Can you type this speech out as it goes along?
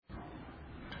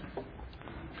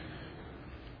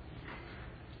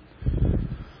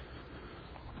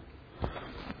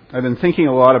I've been thinking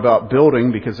a lot about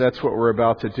building because that's what we're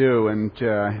about to do.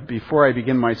 And before I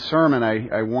begin my sermon,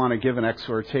 I want to give an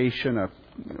exhortation, I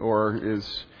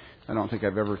don't think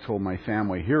I've ever told my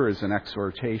family, here is an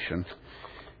exhortation.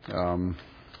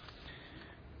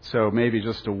 So maybe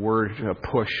just a word, a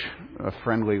push, a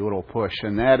friendly little push.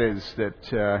 And that is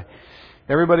that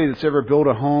everybody that's ever built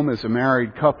a home as a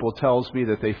married couple tells me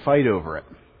that they fight over it.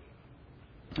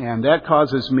 And that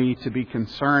causes me to be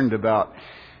concerned about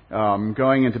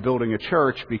going into building a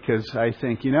church, because I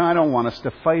think, I don't want us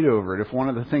to fight over it. If one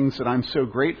of the things that I'm so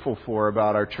grateful for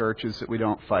about our church is that we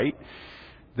don't fight,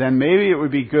 then maybe it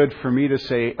would be good for me to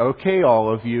say, okay,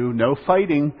 all of you, no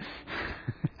fighting.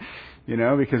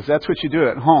 Because that's what you do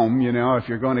at home. If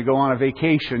you're going to go on a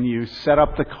vacation, you set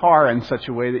up the car in such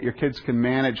a way that your kids can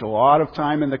manage a lot of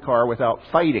time in the car without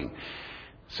fighting.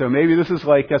 So maybe this is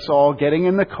like us all getting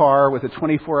in the car with a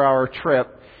 24-hour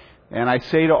trip. And I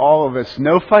say to all of us,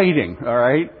 no fighting, all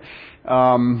right?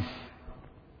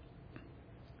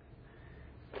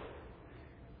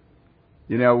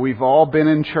 We've all been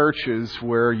in churches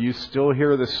where you still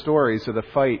hear the stories of the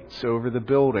fights over the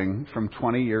building from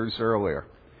 20 years earlier.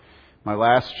 My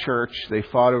last church, they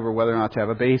fought over whether or not to have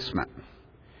a basement.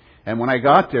 And when I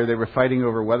got there, they were fighting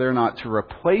over whether or not to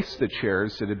replace the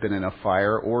chairs that had been in a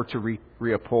fire or to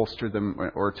reupholster them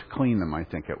or to clean them, I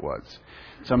think it was.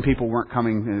 Some people weren't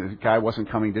coming, the guy wasn't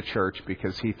coming to church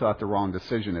because he thought the wrong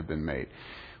decision had been made.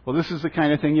 Well, this is the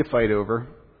kind of thing you fight over.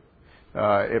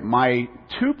 At my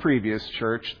two previous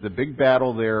church, the big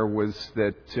battle there was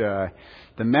that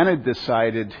the men had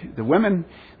decided, the women,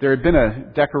 there had been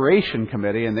a decoration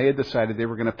committee, and they had decided they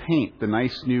were going to paint the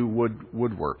nice new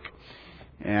woodwork.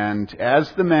 And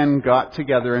as the men got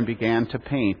together and began to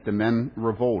paint, the men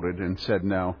revolted and said,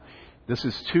 no, this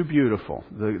is too beautiful.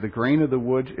 The grain of the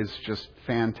wood is just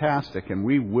fantastic, and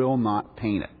we will not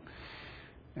paint it.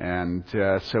 And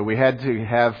so we had to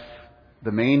have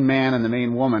the main man and the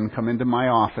main woman come into my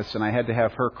office, and I had to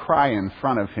have her cry in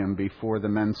front of him before the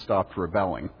men stopped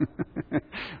rebelling.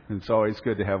 It's always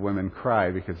good to have women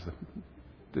cry because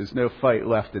there's no fight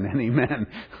left in any men.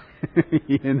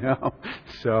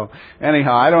 So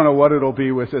anyhow, I don't know what it'll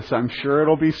be with this. I'm sure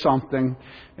it'll be something.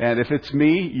 And if it's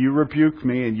me, you rebuke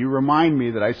me and you remind me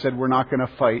that I said we're not going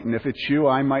to fight. And if it's you,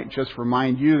 I might just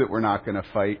remind you that we're not going to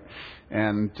fight.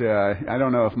 And I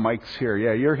don't know if Mike's here.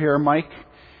 Yeah, you're here, Mike.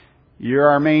 You're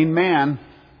our main man.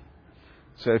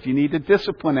 So if you need to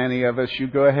discipline any of us, you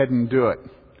go ahead and do it,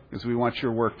 because we want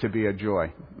your work to be a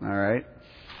joy. All right?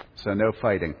 So no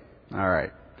fighting. All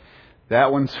right.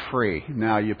 That one's free.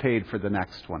 Now you paid for the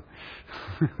next one.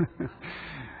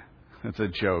 That's a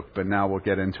joke, but now we'll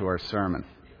get into our sermon.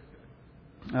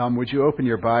 Would you open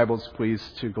your Bibles, please,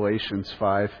 to Galatians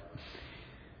 5?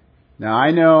 Now,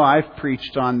 I know I've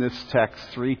preached on this text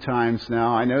 3 times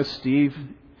now. I know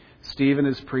Stephen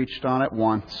has preached on it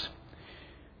once.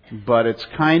 But it's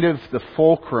kind of the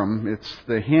fulcrum, it's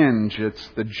the hinge, it's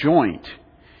the joint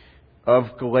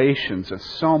of Galatians, of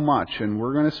so much, and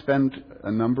we're going to spend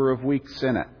a number of weeks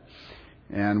in it.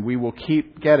 And we will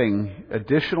keep getting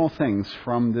additional things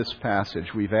from this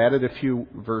passage. We've added a few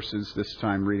verses this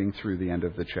time, reading through the end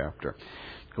of the chapter.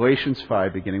 Galatians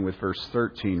 5, beginning with verse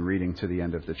 13, reading to the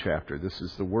end of the chapter. This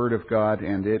is the Word of God,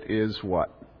 and it is what?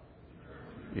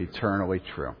 Eternally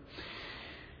true.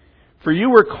 For you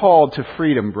were called to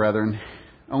freedom, brethren.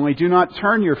 Only do not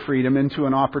turn your freedom into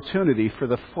an opportunity for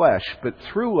the flesh, but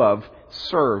through love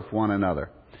serve one another.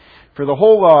 For the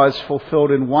whole law is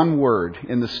fulfilled in one word,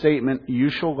 in the statement, you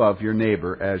shall love your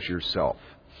neighbor as yourself.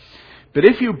 But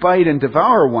if you bite and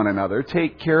devour one another,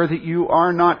 take care that you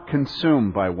are not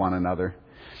consumed by one another.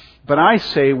 But I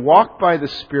say, walk by the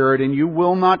Spirit, and you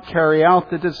will not carry out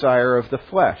the desire of the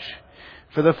flesh.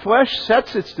 For the flesh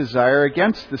sets its desire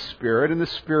against the Spirit, and the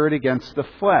Spirit against the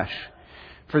flesh.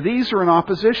 For these are in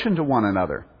opposition to one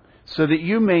another, so that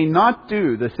you may not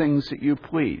do the things that you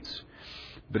please.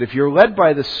 But if you're led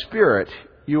by the Spirit,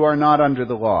 you are not under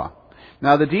the law.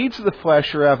 Now the deeds of the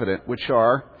flesh are evident, which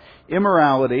are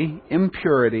immorality,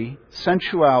 impurity,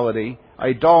 sensuality,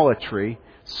 idolatry,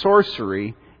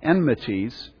 sorcery,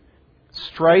 enmities,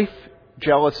 strife,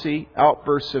 jealousy,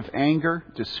 outbursts of anger,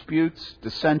 disputes,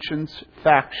 dissensions,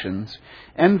 factions,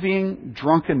 envying,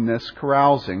 drunkenness,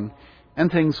 carousing,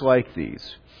 and things like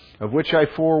these, of which I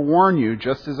forewarn you,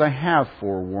 just as I have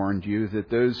forewarned you,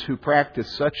 that those who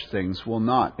practice such things will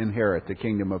not inherit the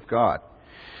kingdom of God.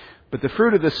 But the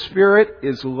fruit of the Spirit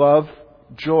is love,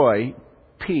 joy,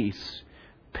 peace,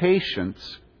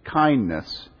 patience,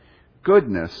 kindness,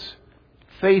 goodness,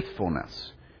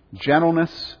 faithfulness,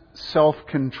 gentleness,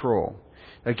 self-control.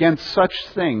 Against such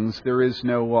things there is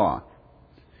no law.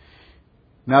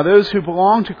 Now those who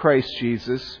belong to Christ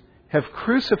Jesus have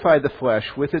crucified the flesh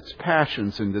with its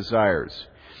passions and desires.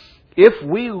 If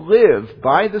we live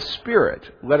by the Spirit,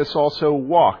 let us also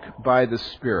walk by the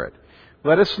Spirit.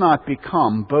 Let us not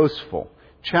become boastful,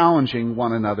 challenging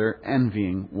one another,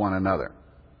 envying one another.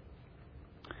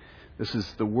 This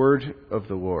is the word of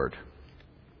the Lord.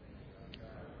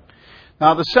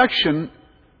 Now this section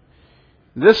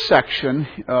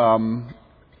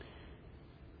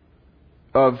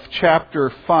of chapter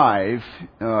 5,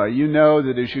 you know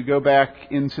that as you go back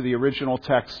into the original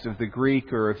text of the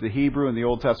Greek or of the Hebrew in the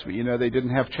Old Testament, you know they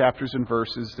didn't have chapters and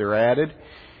verses. They're added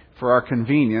for our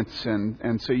convenience.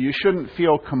 And so you shouldn't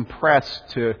feel compressed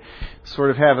to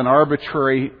sort of have an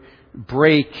arbitrary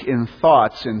break in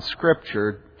thoughts in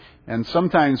Scripture. And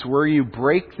sometimes where you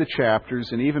break the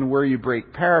chapters and even where you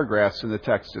break paragraphs in the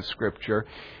text of Scripture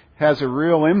has a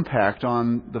real impact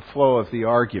on the flow of the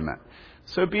argument.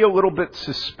 So be a little bit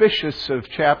suspicious of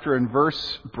chapter and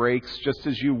verse breaks, just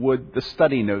as you would the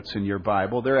study notes in your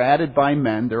Bible. They're added by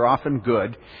men. They're often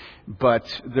good,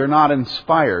 but they're not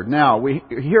inspired. Now, we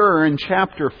here are in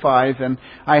chapter 5, and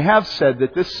I have said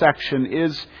that this section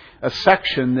is a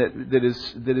section that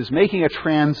is making a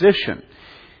transition.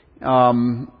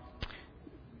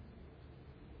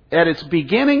 At its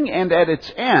beginning and at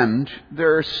its end,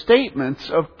 there are statements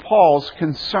of Paul's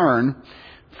concern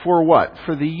for what?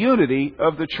 For the unity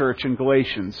of the church in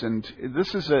Galatians. And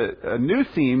this is a new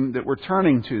theme that we're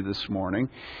turning to this morning.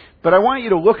 But I want you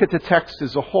to look at the text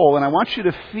as a whole, and I want you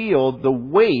to feel the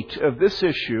weight of this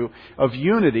issue of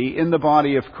unity in the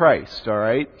body of Christ, all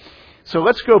right? So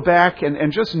let's go back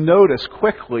and just notice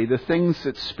quickly the things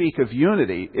that speak of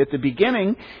unity. At the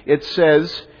beginning, it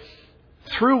says,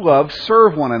 through love,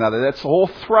 serve one another. That's the whole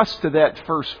thrust of that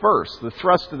first verse. The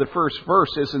thrust of the first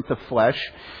verse isn't the flesh,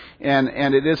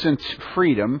 and it isn't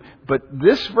freedom, but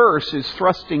this verse is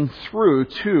thrusting through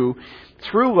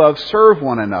love, serve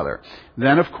one another.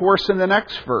 Then, of course, in the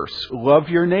next verse, love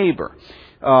your neighbor.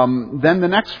 Then the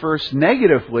next verse,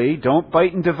 negatively, don't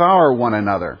bite and devour one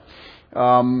another.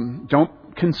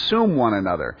 Don't consume one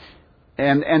another.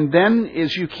 And then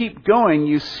as you keep going,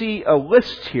 you see a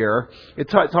list here. It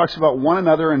talks about one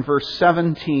another in verse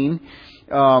 17.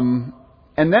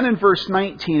 And then in verse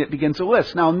 19, it begins a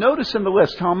list. Now, notice in the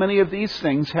list how many of these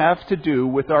things have to do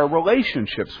with our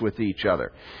relationships with each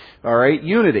other. All right,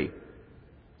 unity.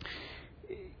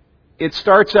 It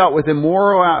starts out with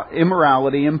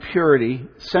immorality, impurity,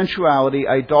 sensuality,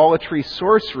 idolatry,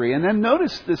 sorcery. And then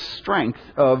notice the strength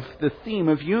of the theme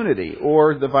of unity,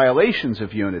 or the violations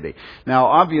of unity. Now,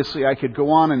 obviously, I could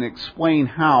go on and explain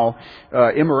how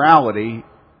immorality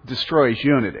destroys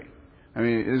unity. I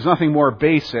mean, there's nothing more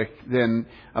basic than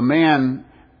a man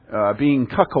being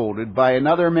cuckolded by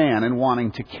another man and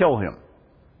wanting to kill him,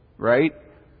 right?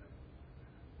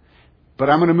 But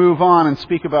I'm going to move on and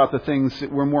speak about the things that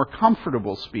we're more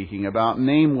comfortable speaking about,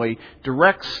 namely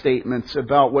direct statements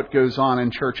about what goes on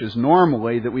in churches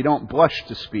normally that we don't blush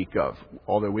to speak of,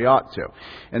 although we ought to.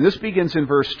 And this begins in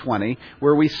verse 20,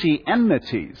 where we see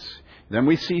enmities, then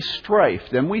we see strife,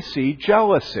 then we see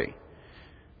jealousy.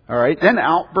 All right, then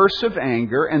outbursts of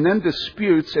anger, and then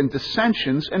disputes and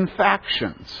dissensions and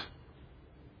factions.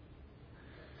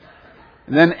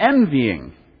 And then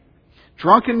envying,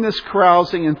 drunkenness,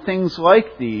 carousing, and things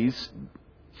like these.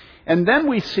 And then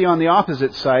we see on the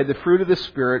opposite side, the fruit of the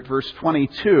Spirit, verse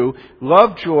 22,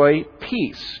 love, joy,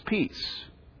 peace,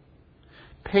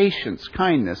 patience,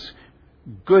 kindness,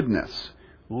 goodness,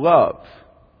 love,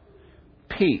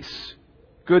 peace,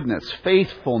 goodness,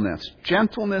 faithfulness,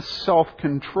 gentleness,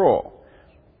 self-control.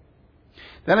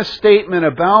 Then a statement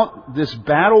about this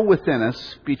battle within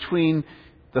us between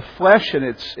the flesh and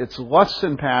its lusts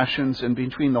and passions, and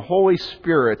between the Holy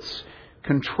Spirit's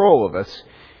control of us.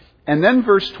 And then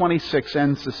verse 26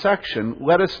 ends the section,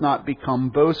 let us not become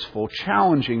boastful,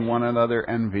 challenging one another,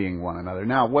 envying one another.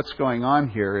 Now, what's going on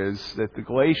here is that the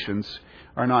Galatians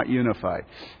are not unified.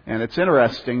 And it's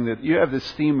interesting that you have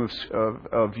this theme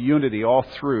of unity all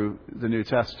through the New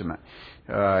Testament.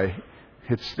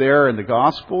 It's there in the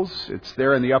Gospels. It's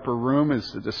there in the upper room as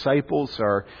the disciples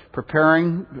are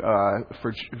preparing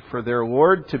for their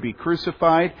Lord to be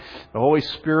crucified. The Holy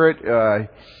Spirit,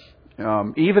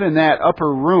 even in that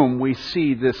upper room, we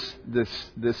see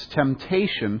this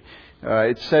temptation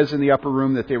It says in the upper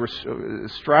room that they were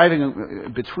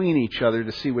striving between each other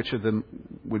to see which of them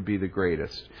would be the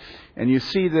greatest. And you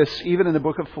see this even in the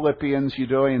book of Philippians.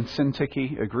 Euodia and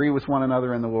Syntyche agree with one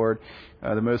another in the Lord.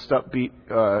 The most upbeat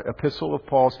epistle of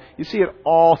Paul's. You see it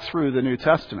all through the New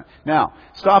Testament. Now,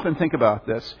 stop and think about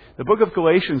this. The book of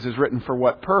Galatians is written for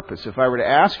what purpose? If I were to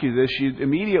ask you this, you'd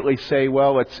immediately say,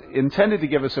 well, it's intended to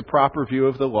give us a proper view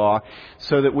of the law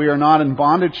so that we are not in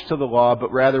bondage to the law,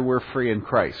 but rather we're free in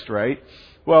Christ, right?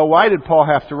 Well, why did Paul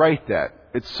have to write that?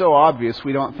 It's so obvious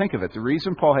we don't think of it. The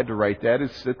reason Paul had to write that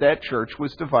is that church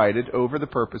was divided over the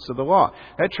purpose of the law.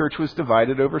 That church was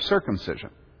divided over circumcision.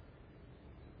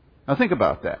 Now think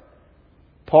about that.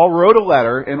 Paul wrote a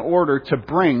letter in order to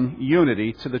bring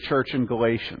unity to the church in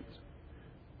Galatians.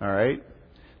 All right?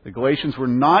 The Galatians were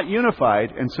not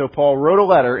unified, and so Paul wrote a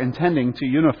letter intending to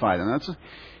unify them. That's,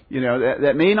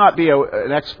 that may not be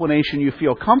an explanation you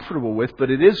feel comfortable with,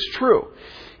 but it is true.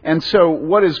 And so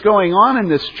what is going on in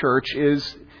this church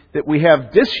is that we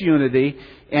have disunity,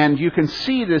 and you can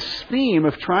see this theme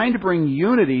of trying to bring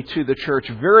unity to the church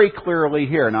very clearly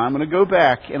here. Now I'm going to go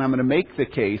back and I'm going to make the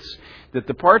case that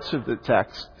the parts of the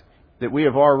text that we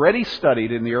have already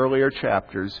studied in the earlier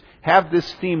chapters have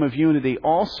this theme of unity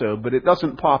also, but it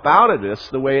doesn't pop out of this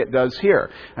the way it does here.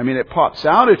 I mean, it pops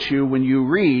out at you when you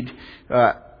read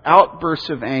outbursts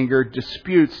of anger,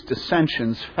 disputes,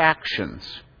 dissensions, factions,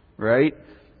 right?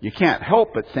 You can't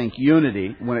help but think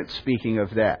unity when it's speaking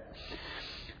of that.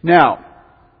 Now,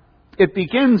 it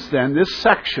begins then, this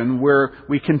section, where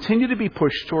we continue to be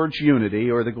pushed towards unity,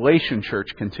 or the Galatian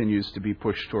church continues to be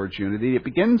pushed towards unity. It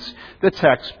begins the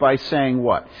text by saying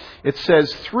what? It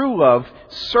says, through love,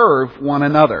 serve one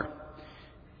another.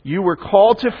 You were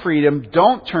called to freedom.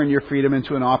 Don't turn your freedom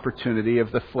into an opportunity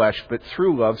of the flesh, but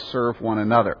through love, serve one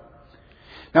another.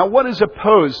 Now, what is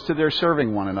opposed to their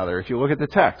serving one another? If you look at the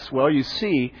text, well, you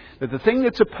see that the thing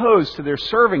that's opposed to their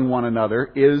serving one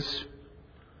another is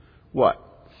what?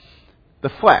 The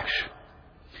flesh.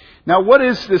 Now, what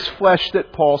is this flesh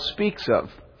that Paul speaks of?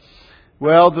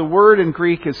 Well, the word in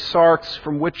Greek is sarx,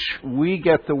 from which we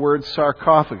get the word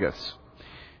sarcophagus,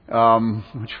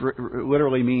 which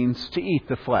literally means to eat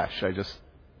the flesh. I just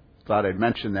thought I'd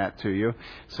mention that to you.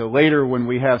 So later when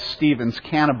we have Stephen's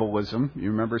cannibalism, you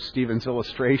remember Stephen's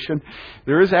illustration?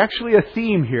 There is actually a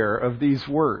theme here of these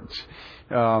words.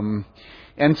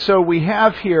 And so we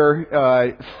have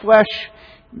here flesh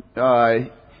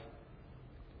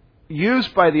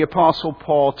used by the Apostle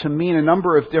Paul to mean a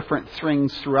number of different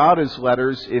things throughout his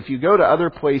letters. If you go to other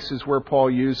places where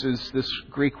Paul uses this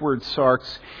Greek word sarx,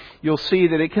 you'll see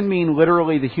that it can mean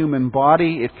literally the human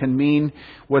body. It can mean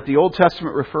what the Old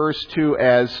Testament refers to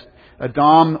as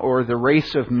Adam, or the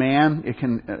race of man. It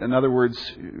can, in other words,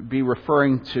 be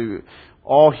referring to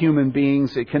all human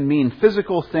beings. It can mean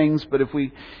physical things, but if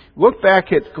we look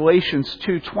back at Galatians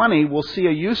 2:20, we'll see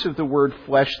a use of the word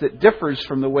flesh that differs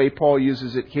from the way Paul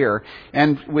uses it here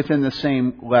and within the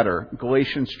same letter.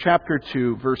 Galatians chapter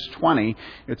 2, verse 20,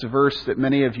 it's a verse that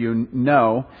many of you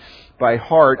know by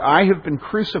heart. I have been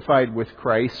crucified with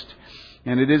Christ,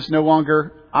 and it is no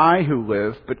longer I who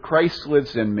live, but Christ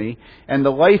lives in me. And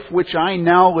the life which I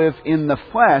now live in the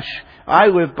flesh, I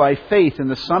live by faith in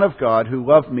the Son of God who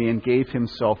loved me and gave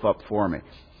himself up for me.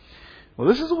 Well,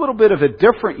 this is a little bit of a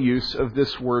different use of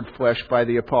this word flesh by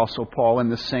the Apostle Paul in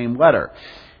the same letter.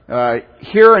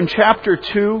 Here in chapter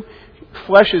 2,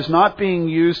 flesh is not being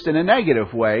used in a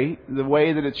negative way, the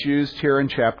way that it's used here in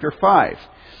chapter 5.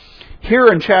 Here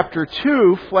in chapter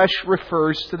 2, flesh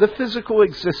refers to the physical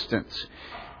existence.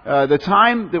 The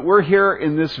time that we're here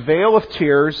in this vale of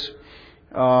tears,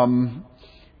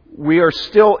 we are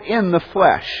still in the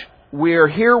flesh. We are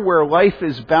here where life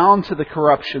is bound to the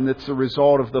corruption that's the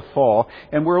result of the fall.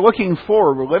 And we're looking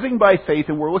forward. We're living by faith,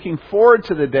 and we're looking forward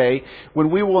to the day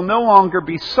when we will no longer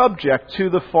be subject to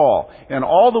the fall. And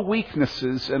all the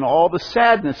weaknesses and all the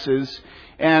sadnesses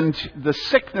and the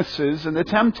sicknesses and the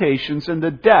temptations and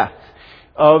the death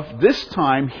of this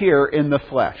time here in the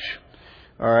flesh.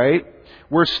 All right?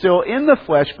 We're still in the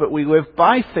flesh, but we live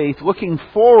by faith, looking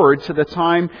forward to the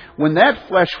time when that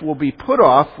flesh will be put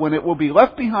off, when it will be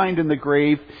left behind in the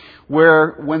grave,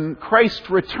 where when Christ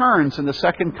returns in the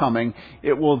second coming,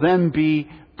 it will then be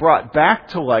brought back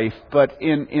to life, but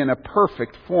in a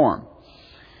perfect form.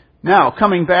 Now,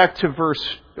 coming back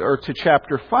to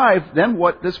chapter 5, then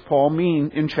what does Paul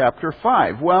mean in chapter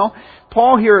 5? Well,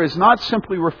 Paul here is not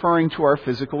simply referring to our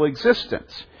physical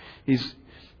existence. He's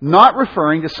not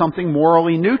referring to something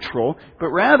morally neutral, but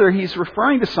rather he's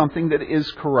referring to something that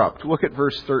is corrupt. Look at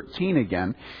verse 13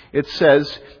 again. It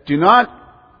says, do not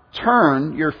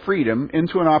turn your freedom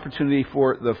into an opportunity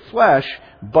for the flesh,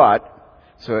 but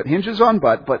So it hinges on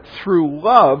but through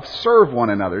love serve one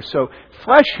another. So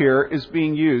flesh here is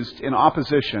being used in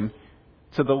opposition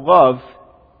to the love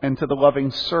and to the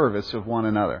loving service of one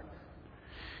another.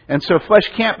 And so flesh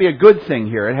can't be a good thing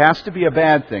here. It has to be a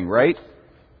bad thing, right?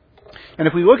 And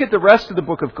if we look at the rest of the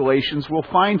book of Galatians, we'll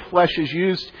find flesh is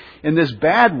used in this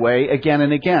bad way again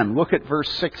and again. Look at verse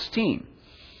 16.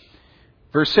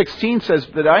 Verse 16 says,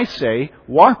 "But I say,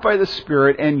 walk by the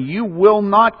Spirit, and you will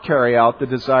not carry out the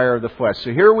desire of the flesh."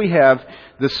 So here we have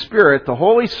the Spirit, the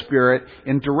Holy Spirit,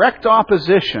 in direct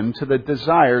opposition to the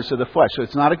desires of the flesh. So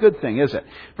it's not a good thing, is it?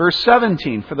 Verse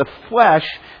 17, "For the flesh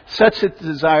sets its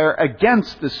desire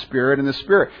against the Spirit, and the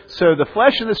Spirit." So the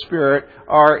flesh and the Spirit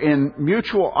are in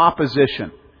mutual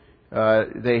opposition.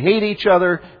 They hate each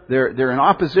other. They're in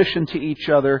opposition to each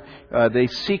other. They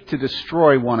seek to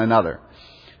destroy one another.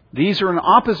 These are in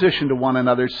opposition to one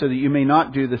another so that you may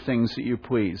not do the things that you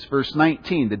please. Verse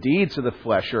 19, "The deeds of the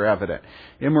flesh are evident.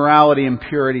 Immorality,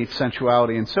 impurity,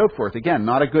 sensuality, and so forth." Again,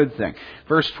 not a good thing.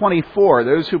 Verse 24,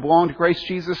 "Those who belong to Christ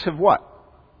Jesus have what?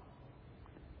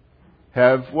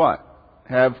 Have what?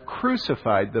 Have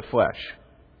crucified the flesh."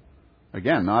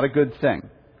 Again, not a good thing.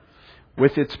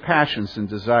 "With its passions and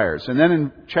desires." And then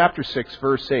in chapter 6,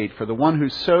 verse 8, "For the one who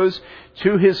sows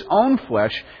to his own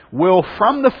flesh will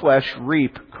from the flesh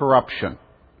reap corruption.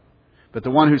 But the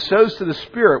one who sows to the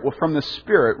Spirit will from the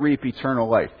Spirit reap eternal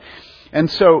life." And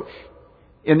so,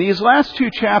 in these last two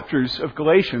chapters of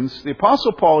Galatians, the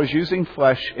Apostle Paul is using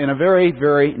flesh in a very,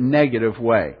 very negative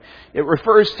way. It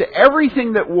refers to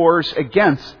everything that wars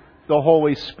against the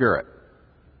Holy Spirit.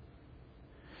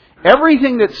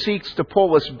 Everything that seeks to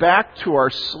pull us back to our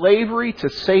slavery to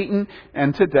Satan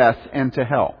and to death and to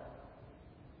hell.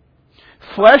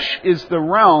 Flesh is the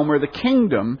realm or the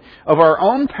kingdom of our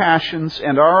own passions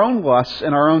and our own lusts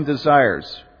and our own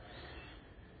desires.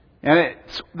 And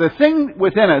it's the thing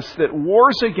within us that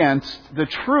wars against the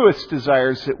truest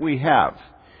desires that we have,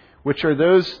 which are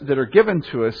those that are given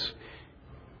to us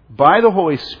by the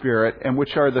Holy Spirit and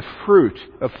which are the fruit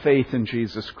of faith in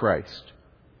Jesus Christ.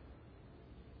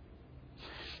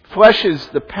 Flesh is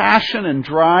the passion and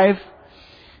drive.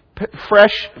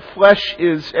 Flesh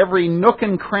is every nook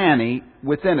and cranny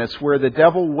within us where the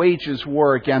devil wages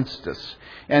war against us.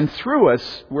 And through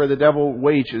us where the devil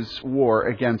wages war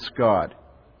against God.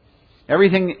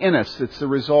 Everything in us that's the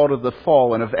result of the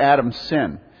fall and of Adam's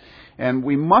sin. And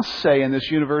we must say in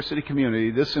this university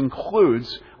community, this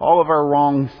includes all of our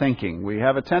wrong thinking. We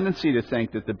have a tendency to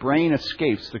think that the brain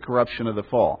escapes the corruption of the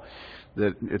fall.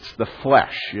 That it's the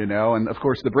flesh, and of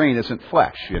course the brain isn't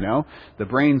flesh, The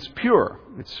brain's pure,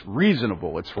 it's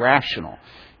reasonable, it's rational.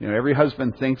 Every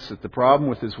husband thinks that the problem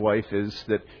with his wife is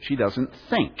that she doesn't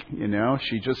think,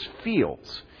 she just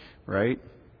feels, right?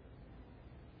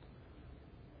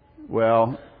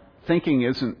 Well, thinking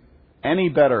isn't any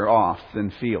better off than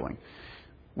feeling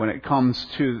when it comes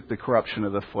to the corruption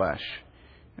of the flesh.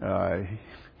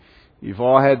 You've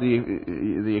all had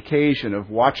the occasion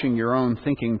of watching your own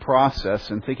thinking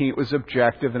process and thinking it was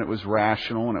objective and it was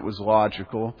rational and it was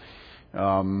logical.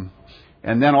 And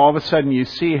then all of a sudden you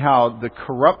see how the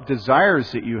corrupt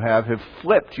desires that you have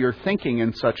flipped your thinking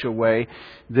in such a way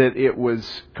that it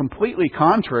was completely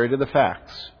contrary to the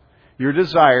facts. Your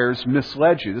desires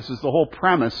misled you. This is the whole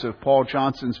premise of Paul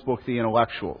Johnson's book, The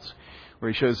Intellectuals,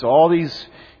 where he shows all these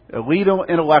elite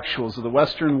intellectuals of the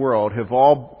Western world have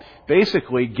all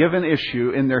basically given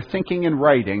issue in their thinking and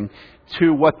writing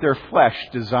to what their flesh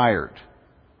desired.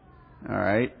 All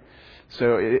right?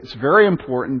 So it's very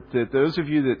important that those of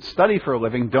you that study for a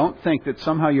living don't think that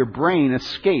somehow your brain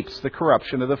escapes the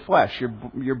corruption of the flesh.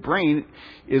 Your brain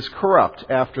is corrupt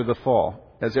after the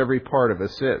fall, as every part of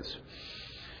us is.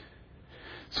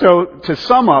 So to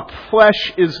sum up,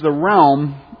 flesh is the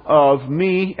realm of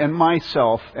me and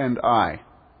myself and I.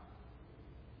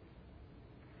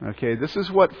 Okay, this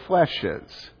is what flesh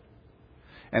is.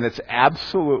 And it's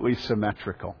absolutely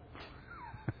symmetrical.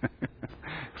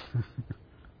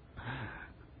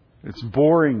 It's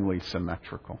boringly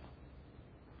symmetrical.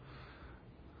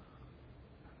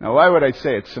 Now, why would I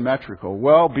say it's symmetrical?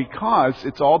 Well, because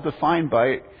it's all defined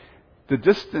by the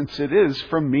distance it is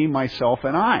from me, myself,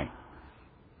 and I.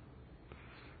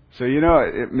 So,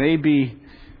 it may be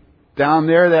down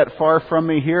there that far from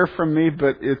me, here from me,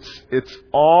 but it's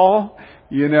all,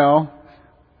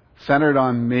 centered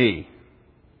on me,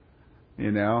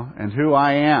 and who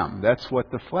I am. That's what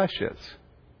the flesh is.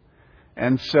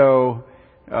 And so,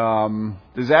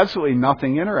 there's absolutely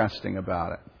nothing interesting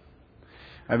about it.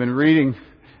 I've been reading,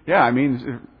 they're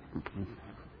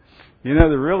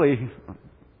really,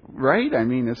 right?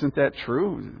 Isn't that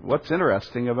true? What's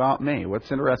interesting about me?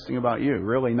 What's interesting about you?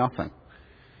 Really nothing.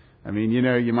 I mean,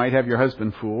 you might have your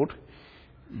husband fooled,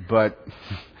 but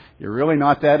you're really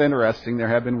not that interesting. There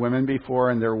have been women before,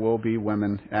 and there will be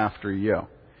women after you.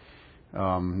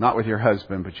 Not with your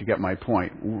husband, but you get my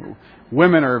point.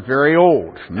 Women are very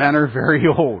old. Men are very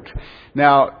old.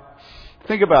 Now,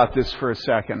 think about this for a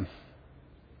second.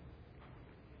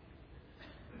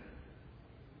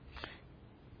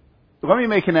 Let me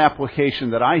make an application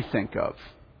that I think of.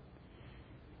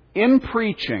 In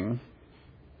preaching,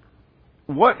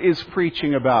 what is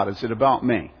preaching about? Is it about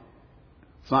me?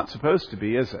 It's not supposed to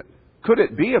be, is it? Could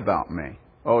it be about me?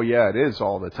 Oh, yeah, it is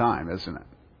all the time, isn't it?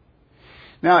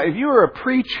 Now, if you were a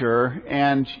preacher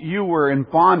and you were in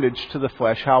bondage to the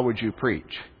flesh, how would you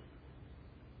preach?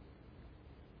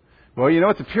 Well, you know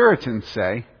what the Puritans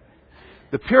say?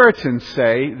 The Puritans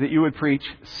say that you would preach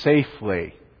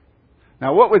safely.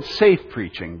 Now, what would safe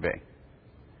preaching be?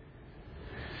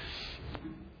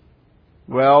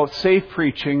 Well, safe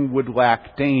preaching would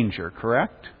lack danger,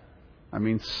 correct? I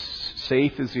mean,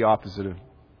 safe is the opposite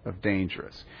of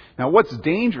dangerous. Now, what's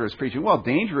dangerous preaching? Well,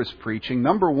 dangerous preaching,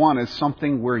 number one, is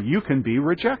something where you can be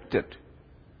rejected.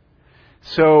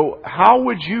 So, how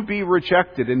would you be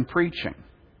rejected in preaching?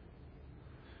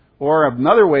 Or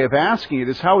another way of asking it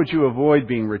is, how would you avoid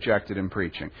being rejected in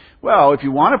preaching? Well, if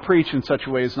you want to preach in such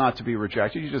a way as not to be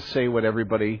rejected, you just say what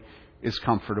everybody is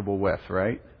comfortable with,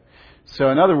 right? So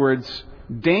in other words,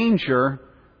 danger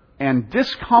and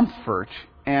discomfort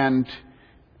and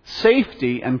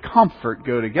safety and comfort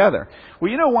go together.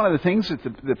 Well, you know, one of the things that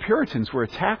the Puritans were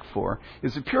attacked for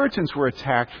is the Puritans were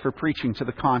attacked for preaching to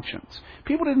the conscience.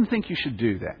 People didn't think you should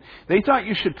do that. They thought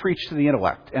you should preach to the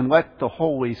intellect and let the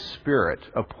Holy Spirit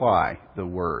apply the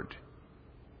Word.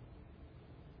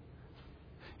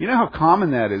 You know how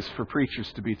common that is for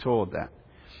preachers to be told that?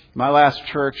 My last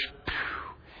church,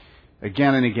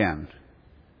 again and again.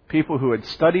 People who had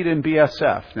studied in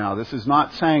BSF. Now, this is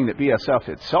not saying that BSF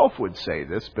itself would say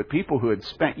this, but people who had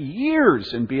spent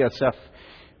years in BSF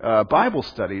Bible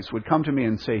studies would come to me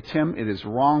and say, Tim, it is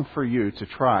wrong for you to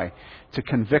try to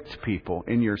convict people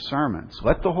in your sermons.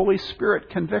 Let the Holy Spirit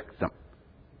convict them.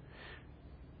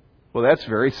 Well, that's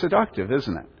very seductive,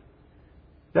 isn't it?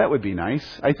 That would be nice.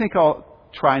 I think I'll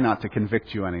try not to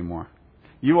convict you anymore.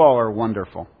 You all are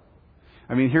wonderful.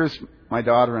 I mean, here's my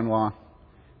daughter-in-law.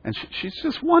 And she's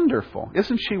just wonderful.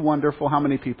 Isn't she wonderful? How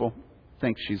many people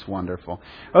think she's wonderful?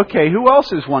 Okay, who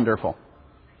else is wonderful?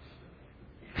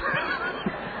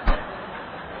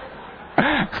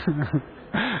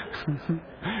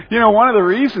 You know, one of the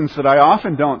reasons that I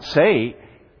often don't say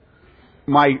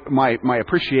my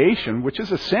appreciation, which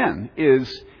is a sin,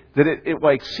 is that it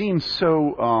like seems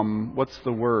so, what's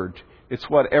the word? It's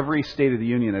what every State of the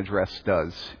Union address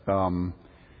does.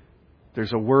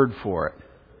 There's a word for it.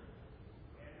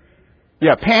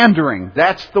 Yeah, pandering.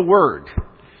 That's the word.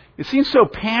 It seems so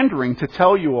pandering to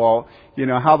tell you all, you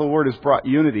know, how the Word has brought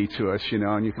unity to us, you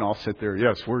know, and you can all sit there,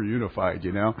 yes, we're unified,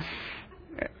 you know.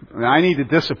 I need to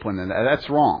discipline in that. That's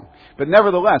wrong. But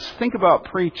nevertheless, think about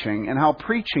preaching and how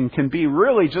preaching can be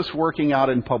really just working out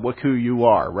in public who you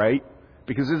are, right?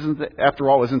 Because after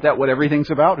all, isn't that what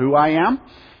everything's about? Who I am?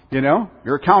 You know,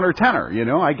 you're a countertenor, you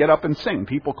know. I get up and sing.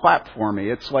 People clap for me.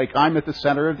 It's like I'm at the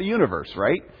center of the universe,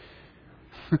 right?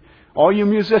 All you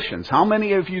musicians, how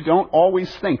many of you don't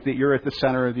always think that you're at the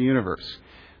center of the universe?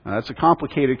 Now, that's a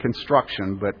complicated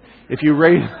construction, but if you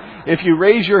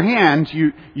raise your hand,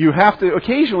 you have to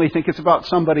occasionally think it's about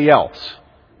somebody else.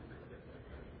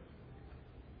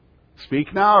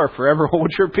 Speak now or forever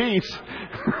hold your peace.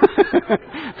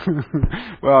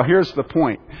 Well, here's the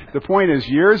point. The point is,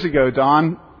 years ago,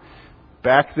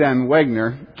 back then,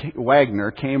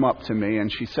 Wagner came up to me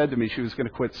and she said to me she was going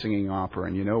to quit singing opera.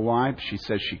 And you know why? She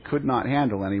said she could not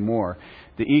handle anymore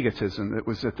the egotism that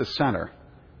was at the center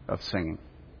of singing.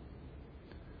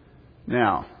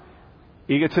 Now,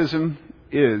 egotism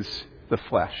is the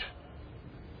flesh.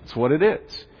 It's what it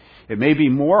is. It may be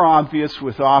more obvious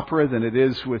with opera than it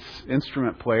is with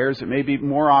instrument players. It may be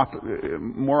more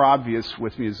obvious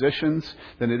with musicians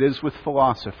than it is with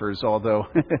philosophers, although,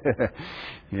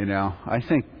 you know, I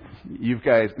think you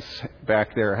guys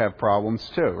back there have problems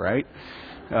too, right?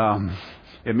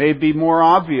 It may be more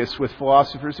obvious with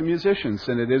philosophers and musicians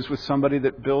than it is with somebody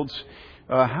that builds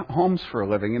homes for a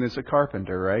living and is a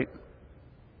carpenter, right?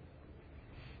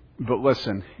 But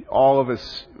listen, all of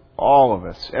us,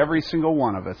 every single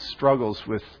one of us struggles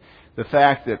with the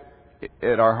fact that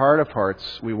at our heart of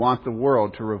hearts, we want the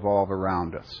world to revolve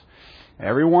around us.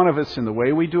 Every one of us, in the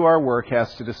way we do our work,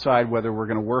 has to decide whether we're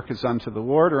going to work as unto the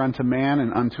Lord or unto man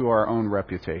and unto our own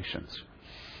reputations.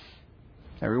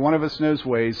 Every one of us knows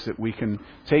ways that we can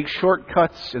take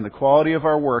shortcuts in the quality of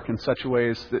our work in such a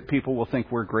way as that people will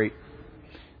think we're great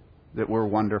that we're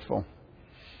wonderful.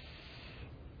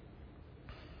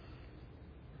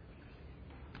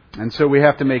 And so we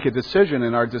have to make a decision,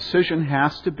 and our decision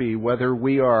has to be whether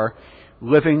we are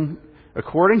living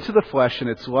according to the flesh and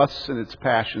its lusts and its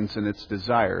passions and its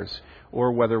desires,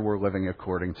 or whether we're living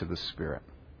according to the Spirit.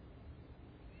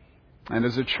 And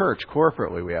as a church,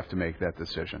 corporately, we have to make that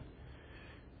decision.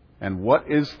 And what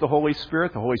is the Holy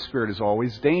Spirit? The Holy Spirit is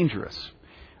always dangerous.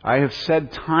 I have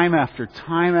said time after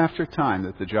time after time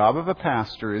that the job of a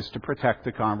pastor is to protect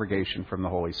the congregation from the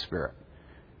Holy Spirit.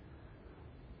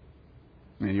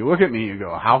 And you look at me and you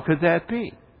go, how could that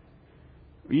be?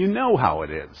 You know how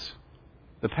it is.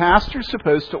 The pastor's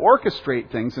supposed to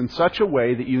orchestrate things in such a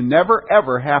way that you never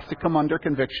ever have to come under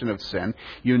conviction of sin.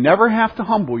 You never have to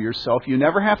humble yourself. You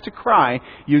never have to cry.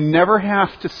 You never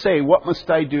have to say, what must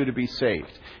I do to be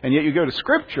saved? And yet you go to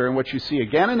Scripture, and what you see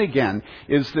again and again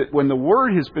is that when the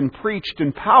Word has been preached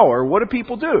in power, what do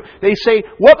people do? They say,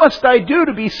 what must I do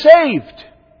to be saved?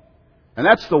 And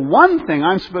that's the one thing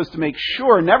I'm supposed to make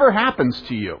sure never happens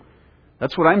to you.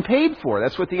 That's what I'm paid for.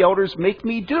 That's what the elders make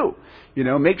me do.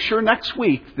 Make sure next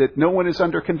week that no one is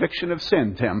under conviction of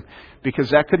sin, Tim,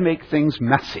 because that could make things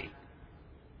messy.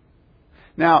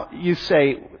 Now, you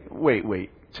say, wait,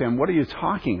 Tim, what are you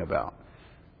talking about?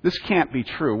 This can't be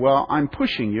true. Well, I'm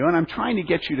pushing you, and I'm trying to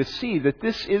get you to see that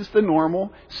this is the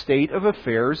normal state of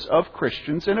affairs of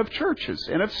Christians and of churches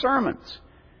and of sermons.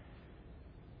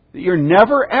 That you're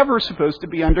never, ever supposed to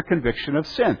be under conviction of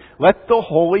sin. Let the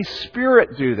Holy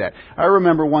Spirit do that. I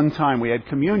remember one time we had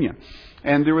communion,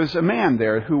 and there was a man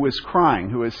there who was crying,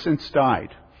 who has since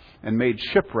died, and made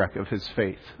shipwreck of his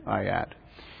faith, I add.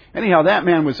 Anyhow, that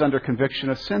man was under conviction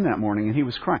of sin that morning, and he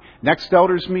was crying. Next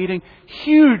elders meeting,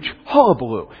 huge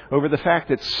hullabaloo over the fact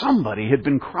that somebody had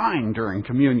been crying during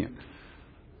communion.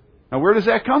 Now, where does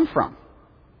that come from?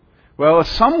 Well, if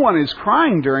someone is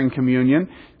crying during communion,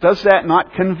 does that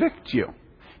not convict you?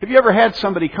 Have you ever had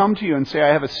somebody come to you and say,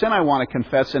 I have a sin I want to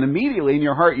confess, and immediately in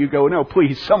your heart you go, no,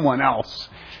 please, someone else.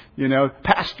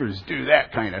 Pastors do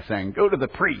that kind of thing. Go to the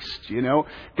priest,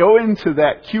 Go into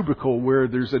that cubicle where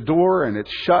there's a door and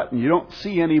it's shut and you don't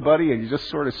see anybody and you just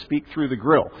sort of speak through the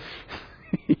grill.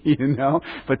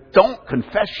 But don't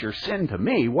confess your sin to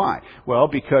me. Why? Well,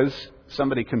 because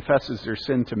somebody confesses their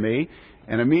sin to me,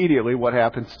 and immediately what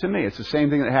happens to me? It's the same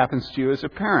thing that happens to you as a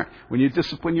parent. When you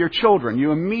discipline your children,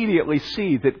 you immediately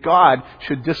see that God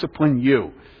should discipline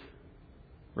you.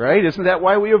 Right? Isn't that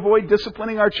why we avoid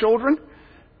disciplining our children?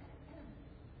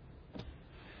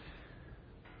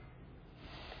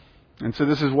 And so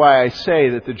this is why I say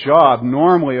that the job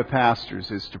normally of pastors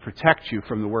is to protect you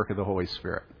from the work of the Holy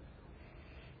Spirit.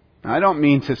 Now, I don't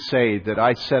mean to say that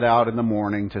I set out in the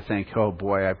morning to think, oh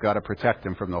boy, I've got to protect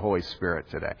them from the Holy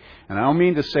Spirit today. And I don't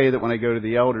mean to say that when I go to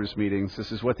the elders' meetings,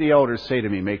 this is what the elders say to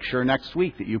me, make sure next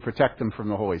week that you protect them from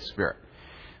the Holy Spirit.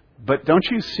 But don't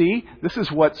you see, this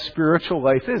is what spiritual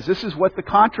life is. This is what the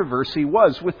controversy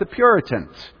was with the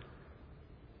Puritans.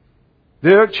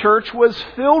 Their church was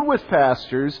filled with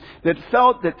pastors that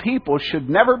felt that people should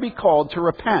never be called to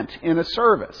repent in a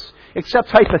service,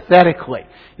 except hypothetically,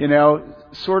 in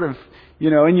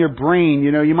your brain,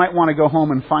 you might want to go home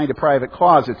and find a private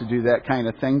closet to do that kind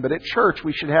of thing. But at church,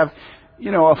 we should have,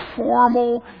 a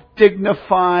formal,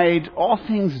 dignified, all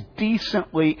things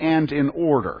decently and in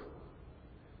order.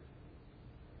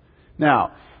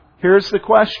 Now, here's the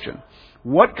question.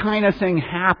 What kind of thing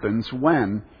happens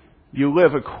when you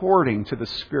live according to the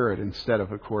Spirit instead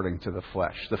of according to the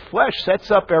flesh? The flesh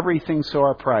sets up everything so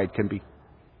our pride can be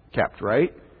kept,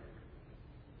 right?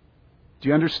 Do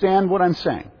you understand what I'm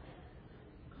saying?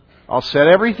 I'll set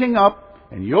everything up,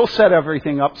 and you'll set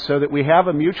everything up so that we have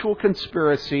a mutual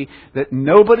conspiracy that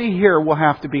nobody here will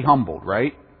have to be humbled,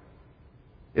 right?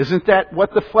 Isn't that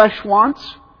what the flesh wants?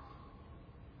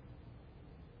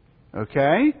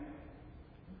 Okay?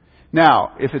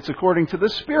 Now, if it's according to the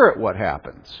Spirit, what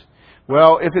happens?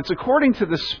 Well, if it's according to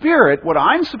the Spirit, what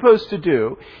I'm supposed to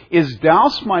do is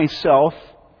douse myself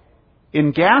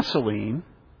in gasoline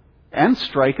and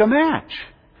strike a match.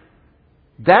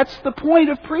 That's the point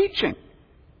of preaching.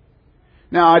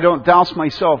 Now, I don't douse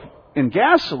myself in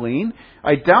gasoline.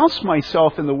 I douse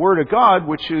myself in the Word of God,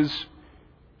 which is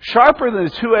sharper than a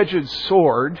two-edged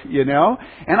sword,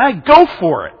 and I go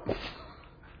for it.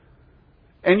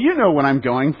 And you know when I'm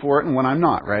going for it and when I'm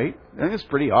not, right? I think it's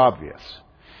pretty obvious.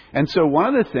 And so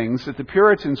one of the things that the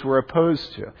Puritans were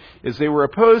opposed to is they were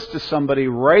opposed to somebody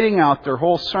writing out their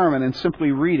whole sermon and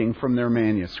simply reading from their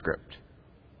manuscript.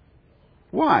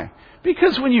 Why?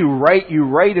 Because when you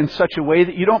write in such a way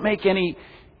that you don't make any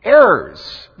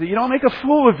errors, that you don't make a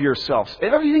fool of yourselves.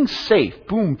 Everything's safe.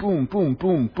 Boom, boom, boom,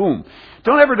 boom, boom.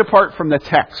 Don't ever depart from the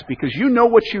text, because you know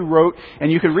what you wrote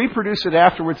and you can reproduce it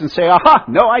afterwards and say, aha,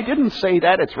 no, I didn't say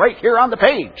that. It's right here on the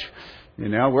page.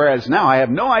 Whereas now I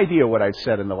have no idea what I've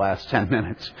said in the last 10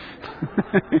 minutes.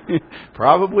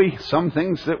 Probably some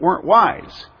things that weren't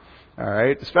wise. All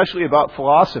right? Especially about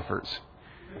philosophers.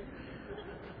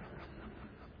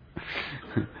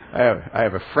 I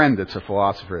have a friend that's a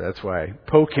philosopher. That's why I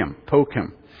poke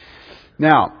him.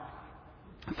 Now,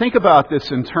 think about this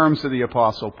in terms of the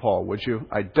Apostle Paul, would you?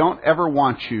 I don't ever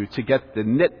want you to get the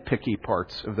nitpicky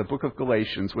parts of the book of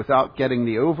Galatians without getting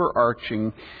the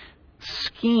overarching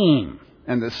scheme.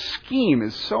 And the scheme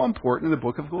is so important in the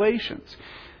book of Galatians.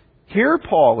 Here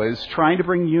Paul is trying to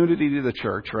bring unity to the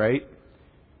church, right?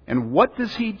 And what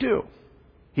does he do?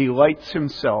 He lights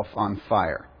himself on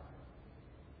fire.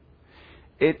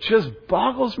 It just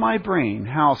boggles my brain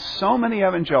how so many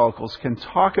evangelicals can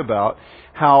talk about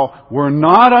how we're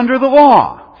not under the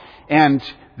law. And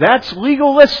that's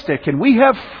legalistic and we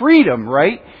have freedom,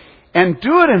 right? And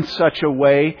do it in such a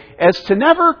way as to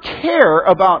never care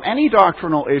about any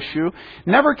doctrinal issue,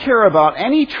 never care about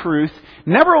any truth,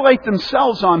 never light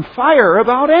themselves on fire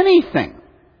about anything.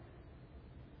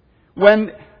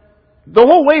 When the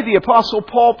whole way the Apostle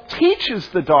Paul teaches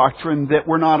the doctrine that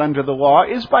we're not under the law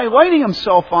is by lighting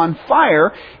himself on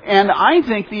fire, and I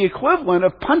think the equivalent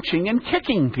of punching and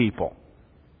kicking people.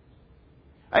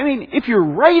 I mean, if you're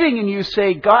writing and you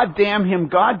say, God damn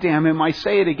him, I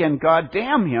say it again, God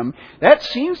damn him, that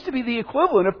seems to be the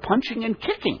equivalent of punching and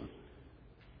kicking.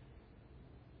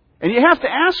 And you have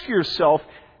to ask yourself,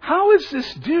 how is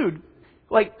this dude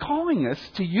calling us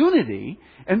to unity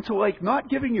and to not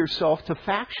giving yourself to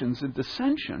factions and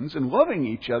dissensions and loving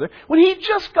each other when he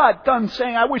just got done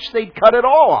saying, I wish they'd cut it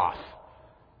all off?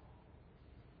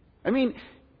 I mean,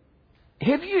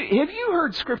 have you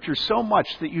heard Scripture so much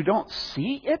that you don't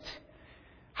see it?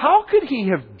 How could he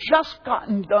have just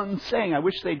gotten done saying, I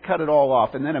wish they'd cut it all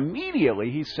off, and then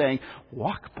immediately he's saying,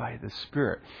 walk by the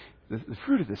Spirit. The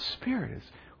fruit of the Spirit is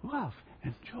love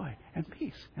and joy and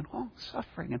peace and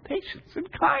long-suffering and patience and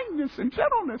kindness and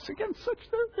gentleness. Against such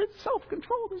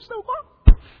self-control, there's no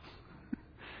law.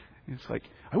 It's like,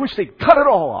 I wish they'd cut it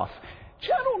all off.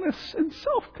 Gentleness and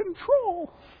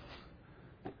self-control.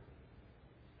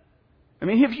 I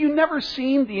mean, have you never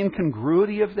seen the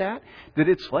incongruity of that? That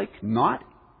it's not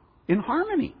in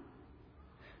harmony.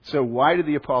 So why did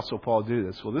the Apostle Paul do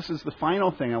this? Well, this is the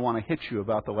final thing I want to hit you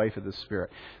about the life of the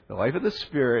Spirit. The life of the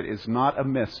Spirit is not a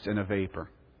mist and a vapor.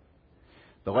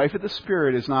 The life of the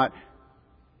Spirit is not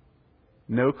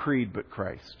no creed but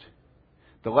Christ.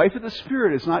 The life of the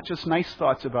Spirit is not just nice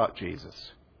thoughts about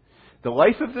Jesus. The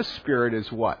life of the Spirit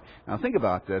is what? Now think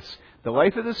about this. The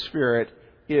life of the Spirit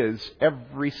is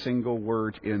every single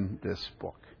word in this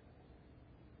book.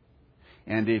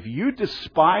 And if you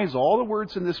despise all the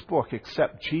words in this book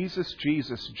except Jesus,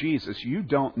 Jesus, Jesus, you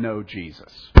don't know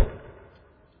Jesus.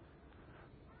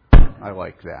 I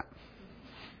like that.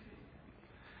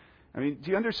 I mean,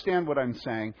 do you understand what I'm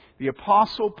saying? The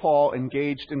Apostle Paul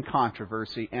engaged in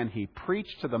controversy, and he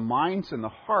preached to the minds and the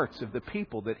hearts of the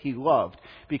people that he loved,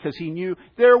 because he knew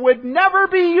there would never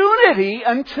be unity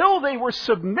until they were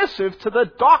submissive to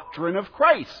the doctrine of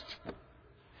Christ.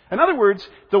 In other words,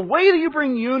 the way that you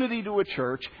bring unity to a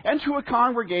church and to a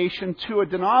congregation, to a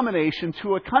denomination,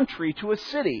 to a country, to a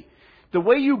city, the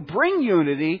way you bring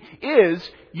unity is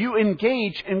you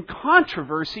engage in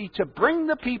controversy to bring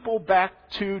the people back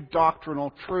to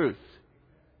doctrinal truth.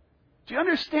 Do you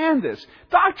understand this?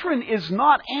 Doctrine is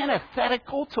not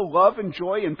antithetical to love and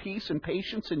joy and peace and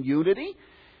patience and unity.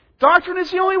 Doctrine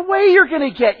is the only way you're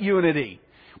going to get unity.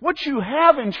 What you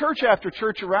have in church after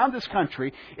church around this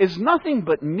country is nothing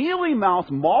but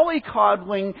mealy-mouthed,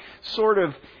 mollycoddling, sort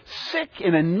of sick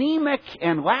and anemic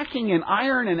and lacking in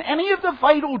iron and any of the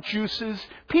vital juices,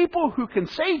 people who can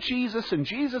say Jesus and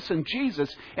Jesus and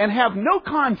Jesus and have no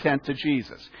content to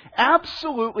Jesus.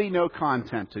 Absolutely no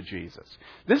content to Jesus.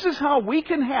 This is how we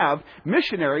can have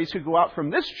missionaries who go out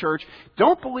from this church,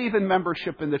 don't believe in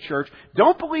membership in the church,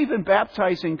 don't believe in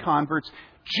baptizing converts,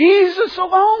 Jesus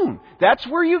alone. That's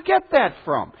where you get that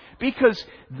from. Because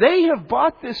they have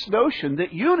bought this notion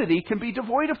that unity can be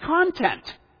devoid of content.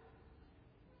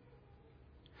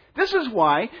 This is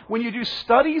why when you do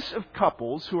studies of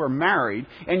couples who are married,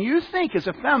 and you think as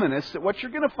a feminist that what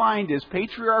you're going to find is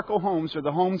patriarchal homes are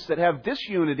the homes that have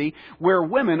disunity where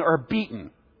women are beaten.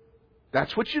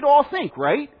 That's what you'd all think,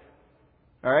 right?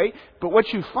 All right? But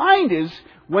what you find is,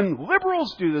 when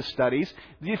liberals do the studies,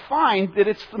 you find that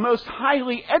it's the most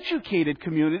highly educated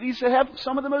communities that have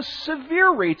some of the most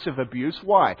severe rates of abuse.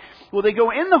 Why? Well, they go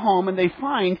in the home and they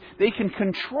find they can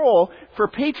control for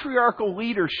patriarchal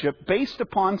leadership based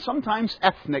upon sometimes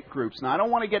ethnic groups. Now, I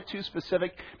don't want to get too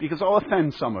specific because I'll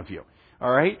offend some of you.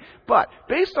 All right? But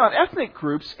based on ethnic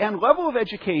groups and level of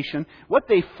education, what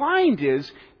they find is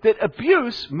that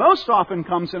abuse most often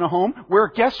comes in a home where,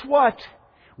 guess what?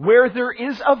 Where there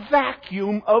is a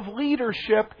vacuum of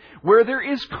leadership, where there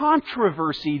is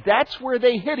controversy, that's where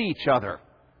they hit each other.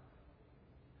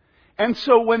 And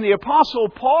so when the Apostle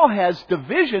Paul has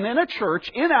division in a church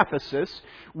in Ephesus,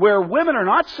 where women are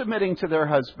not submitting to their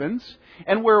husbands,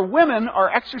 and where women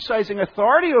are exercising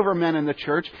authority over men in the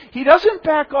church, he doesn't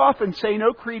back off and say,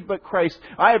 no creed but Christ.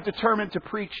 I have determined to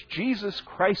preach Jesus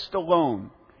Christ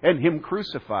alone and Him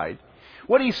crucified.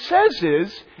 What he says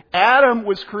is, Adam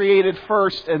was created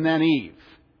first and then Eve.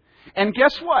 And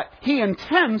guess what? He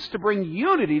intends to bring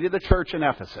unity to the church in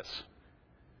Ephesus.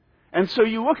 And so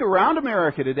you look around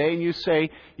America today and you say,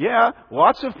 yeah,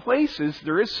 lots of places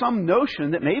there is some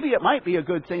notion that maybe it might be a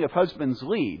good thing if husbands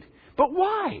lead. But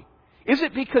why? Is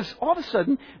it because all of a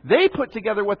sudden they put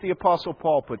together what the Apostle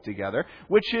Paul put together,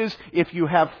 which is if you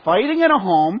have fighting in a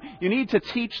home, you need to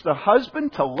teach the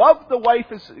husband to love the wife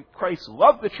as Christ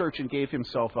loved the church and gave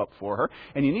Himself up for her,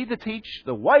 and you need to teach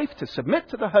the wife to submit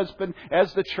to the husband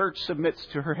as the church submits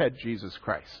to her head, Jesus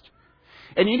Christ.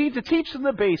 And you need to teach them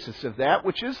the basis of that,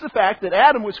 which is the fact that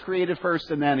Adam was created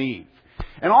first and then Eve.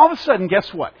 And all of a sudden,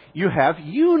 guess what? You have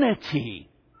unity.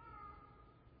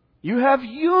 You have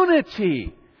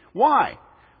unity. Why?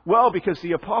 Well, because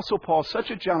the Apostle Paul is such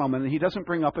a gentleman that he doesn't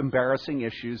bring up embarrassing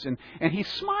issues, and he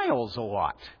smiles a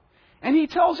lot. And he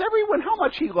tells everyone how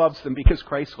much he loves them because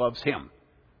Christ loves him.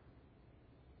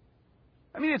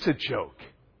 I mean, it's a joke.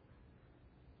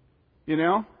 You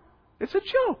know? It's a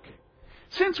joke.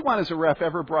 Since when has a ref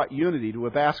ever brought unity to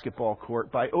a basketball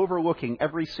court by overlooking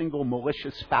every single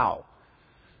malicious foul?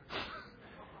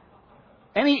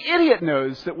 Any idiot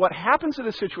knows that what happens in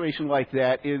a situation like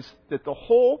that is that the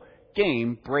whole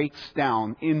game breaks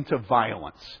down into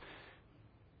violence.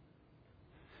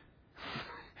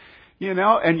 You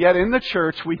know, and yet in the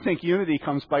church we think unity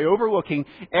comes by overlooking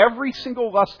every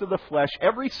single lust of the flesh,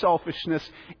 every selfishness,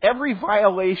 every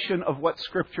violation of what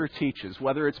Scripture teaches,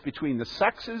 whether it's between the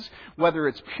sexes, whether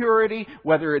it's purity,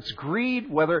 whether it's greed,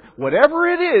 whatever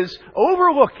it is,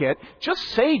 overlook it, just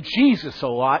say Jesus a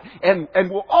lot, and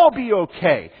we'll all be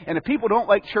okay. And if people don't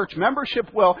like church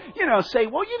membership, well, say,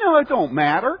 it don't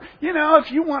matter.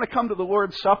 If you want to come to the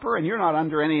Lord's Supper and you're not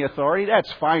under any authority,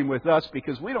 that's fine with us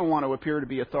because we don't want to appear to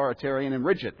be authoritarian and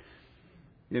rigid.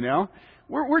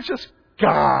 We're just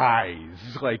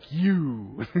guys like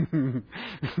you.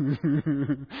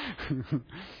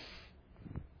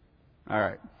 All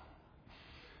right.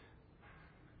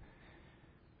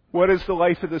 What is the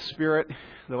life of the Spirit?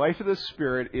 The life of the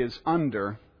Spirit is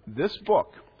under this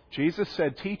book. Jesus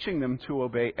said, teaching them to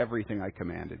obey everything I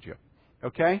commanded you.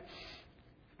 Okay?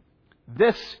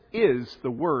 This is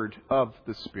the word of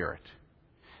the Spirit.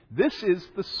 This is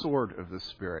the sword of the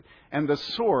Spirit. And the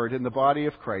sword in the body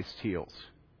of Christ heals.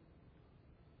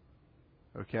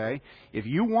 Okay? If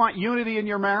you want unity in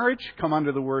your marriage, come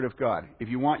under the Word of God. If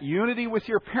you want unity with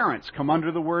your parents, come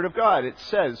under the Word of God. It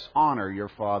says, honor your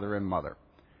father and mother.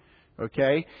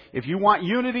 Okay? If you want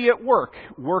unity at work,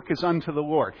 work is unto the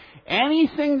Lord.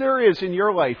 Anything there is in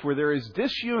your life where there is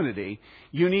disunity,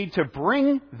 you need to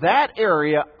bring that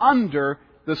area under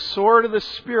the sword of the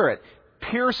Spirit,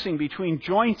 piercing between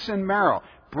joints and marrow.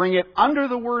 Bring it under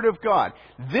the Word of God.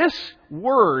 This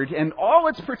Word and all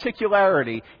its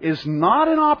particularity is not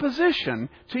in opposition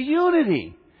to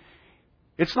unity.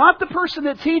 It's not the person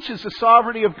that teaches the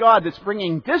sovereignty of God that's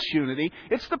bringing disunity.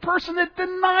 It's the person that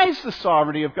denies the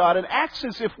sovereignty of God and acts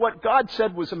as if what God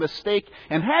said was a mistake.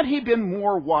 And had he been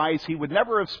more wise, he would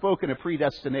never have spoken of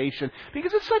predestination,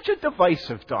 because it's such a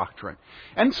divisive doctrine.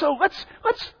 And so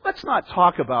let's not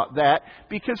talk about that,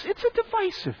 because it's a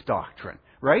divisive doctrine,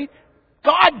 right?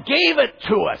 God gave it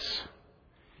to us.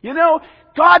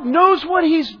 God knows what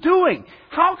He's doing.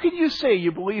 How can you say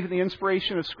you believe in the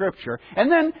inspiration of Scripture and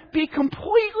then be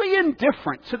completely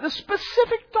indifferent to the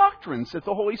specific doctrines that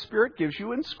the Holy Spirit gives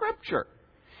you in Scripture?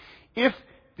 If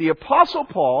the Apostle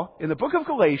Paul in the book of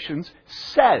Galatians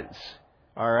says,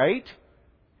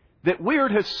 that we are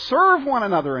to serve one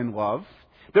another in love,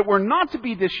 that we're not to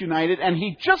be disunited, and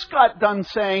he just got done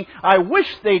saying, I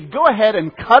wish they'd go ahead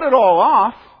and cut it all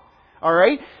off,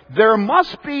 there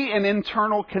must be an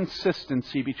internal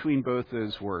consistency between both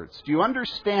those words. Do you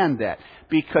understand that?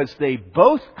 Because they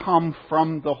both come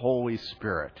from the Holy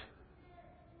Spirit.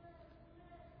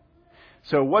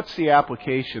 So what's the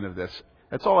application of this?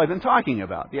 That's all I've been talking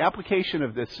about. The application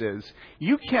of this is,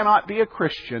 you cannot be a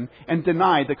Christian and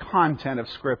deny the content of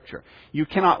Scripture. You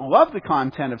cannot love the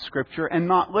content of Scripture and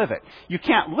not live it. You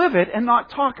can't live it and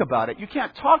not talk about it. You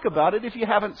can't talk about it if you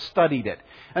haven't studied it.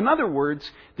 In other words,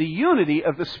 the unity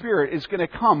of the Spirit is going to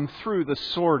come through the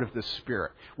sword of the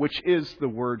Spirit, which is the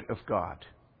Word of God.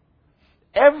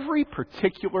 Every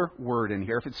particular word in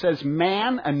here, if it says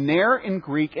man, aner in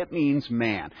Greek, it means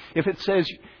man. If it says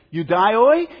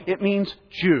Judaioi, it means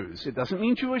Jews. It doesn't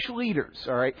mean Jewish leaders,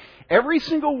 all right? Every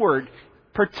single word,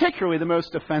 particularly the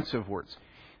most offensive words.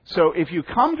 So if you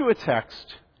come to a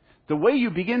text, the way you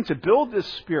begin to build this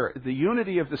Spirit, the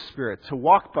unity of the Spirit, to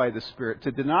walk by the Spirit,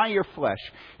 to deny your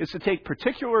flesh, is to take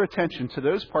particular attention to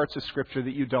those parts of Scripture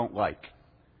that you don't like.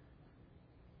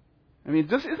 I mean,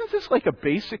 isn't this like a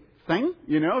basic thing?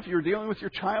 You know, if you're dealing with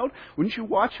your child, wouldn't you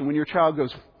watch? And when your child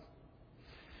goes,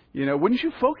 wouldn't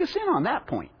you focus in on that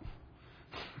point?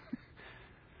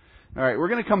 All right, we're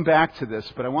going to come back to this,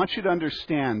 but I want you to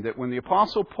understand that when the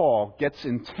Apostle Paul gets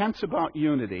intense about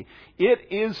unity,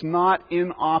 it is not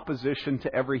in opposition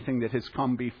to everything that has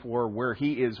come before, where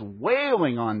he is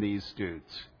wailing on these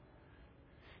dudes.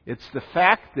 It's the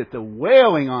fact that the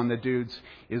wailing on the dudes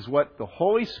is what the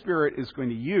Holy Spirit is going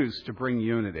to use to bring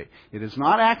unity. It is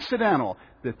not accidental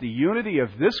that the unity of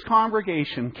this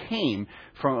congregation came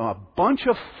from a bunch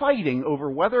of fighting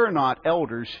over whether or not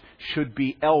elders should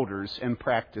be elders and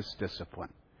practice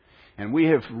discipline. And we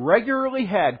have regularly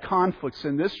had conflicts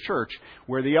in this church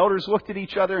where the elders looked at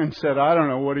each other and said, I don't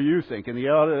know, what do you think? And the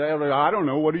elder, I don't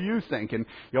know, what do you think? And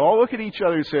you all look at each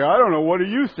other and say, I don't know, what do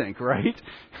you think, right?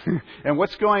 And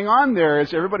what's going on there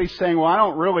is everybody's saying, well, I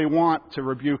don't really want to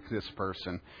rebuke this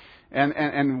person.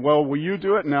 And well, will you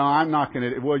do it? No, I'm not going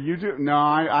to. Well, you do? No,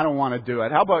 I don't want to do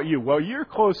it. How about you? Well, you're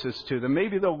closest to them.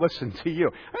 Maybe they'll listen to you.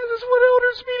 And this is what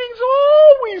elders' meetings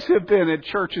always have been at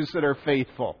churches that are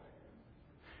faithful.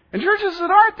 And churches that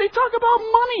aren't, they talk about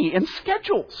money and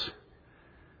schedules.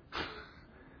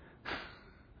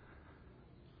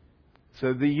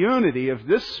 So the unity of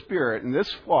this Spirit and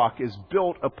this flock is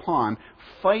built upon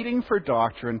fighting for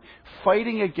doctrine,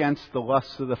 fighting against the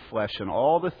lusts of the flesh and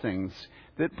all the things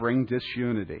that bring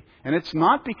disunity. And it's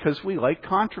not because we like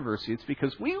controversy, it's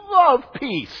because we love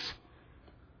peace.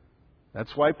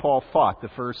 That's why Paul fought the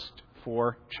first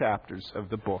 4 chapters of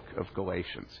the book of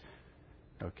Galatians.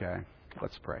 Okay,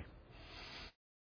 let's pray.